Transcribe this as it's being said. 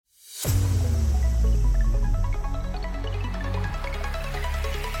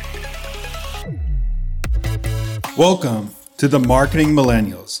Welcome to the Marketing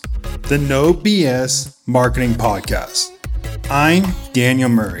Millennials, the No BS Marketing Podcast. I'm Daniel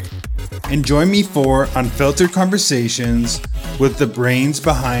Murray, and join me for unfiltered conversations with the brains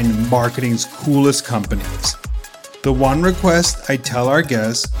behind marketing's coolest companies. The one request I tell our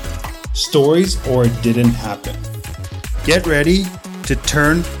guests, stories or it didn't happen. Get ready to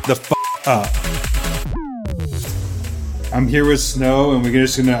turn the up. I'm here with Snow, and we're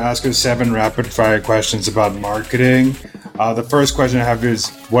just going to ask her 7 rapid-fire questions about marketing. The first question I have is,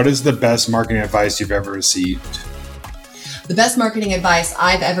 what is the best marketing advice you've ever received? The best marketing advice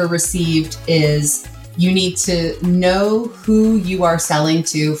I've ever received is you need to know who you are selling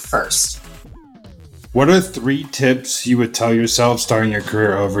to first. What are 3 tips you would tell yourself starting your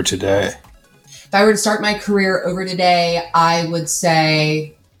career over today? If I were to start my career over today, I would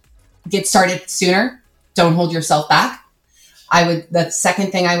say get started sooner. Don't hold yourself back. The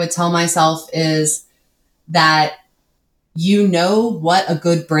second thing I would tell myself is that you know what a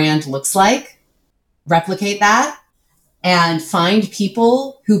good brand looks like, replicate that, and find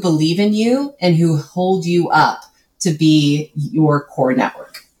people who believe in you and who hold you up to be your core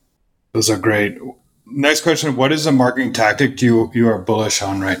network. Those are great. Next question, what is a marketing tactic you are bullish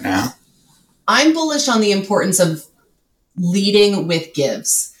on right now? I'm bullish on the importance of leading with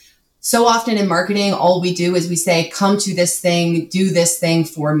gives. So often in marketing, all we do is we say, come to this thing, do this thing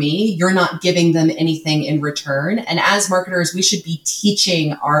for me. You're not giving them anything in return. And as marketers, we should be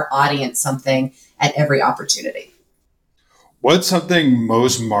teaching our audience something at every opportunity. What's something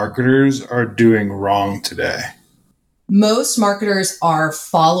most marketers are doing wrong today? Most marketers are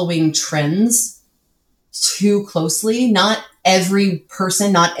following trends too closely. Not every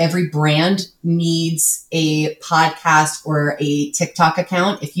person, not every brand needs a podcast or a TikTok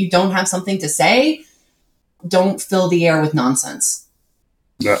account. If you don't have something to say, don't fill the air with nonsense.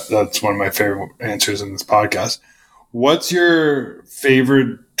 That's one of my favorite answers in this podcast. What's your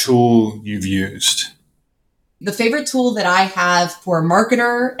favorite tool you've used? The favorite tool that I have for a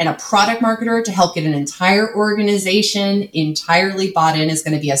marketer and a product marketer to help get an entire organization entirely bought in is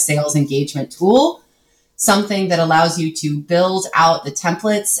going to be a sales engagement tool. Something that allows you to build out the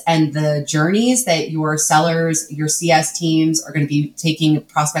templates and the journeys that your sellers, your CS teams are going to be taking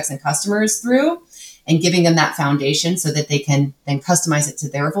prospects and customers through and giving them that foundation so that they can then customize it to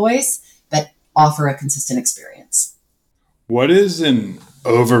their voice, but offer a consistent experience. What is an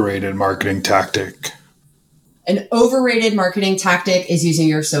overrated marketing tactic? An overrated marketing tactic is using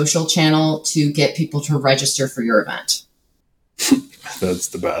your social channel to get people to register for your event. That's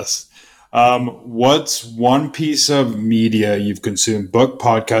the best. What's one piece of media you've consumed, book,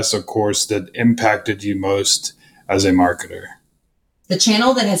 podcast, or course that impacted you most as a marketer? The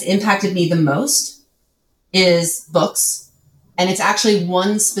channel that has impacted me the most is books. And it's actually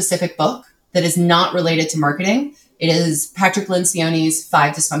one specific book that is not related to marketing. It is Patrick Lencioni's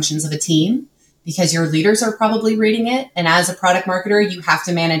 5 Dysfunctions of a Team, because your leaders are probably reading it. And as a product marketer, you have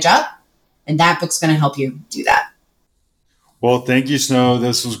to manage up. And that book's going to help you do that. Well, thank you, Snow.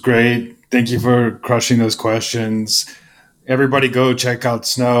 This was great. Thank you for crushing those questions. Everybody go check out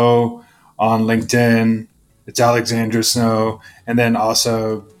Snow on LinkedIn. It's Alexandria Snow. And then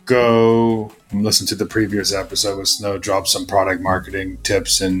also go listen to the previous episode with Snow, drop some product marketing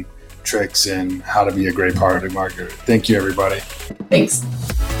tips and tricks and how to be a great product marketer. Thank you, everybody. Thanks.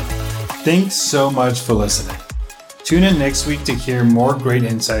 Thanks so much for listening. Tune in next week to hear more great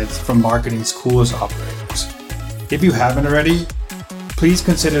insights from marketing's coolest operators. If you haven't already, please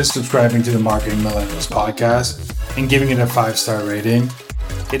consider subscribing to the Marketing Millennials podcast and giving it a 5-star rating.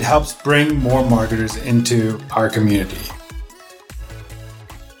 It helps bring more marketers into our community.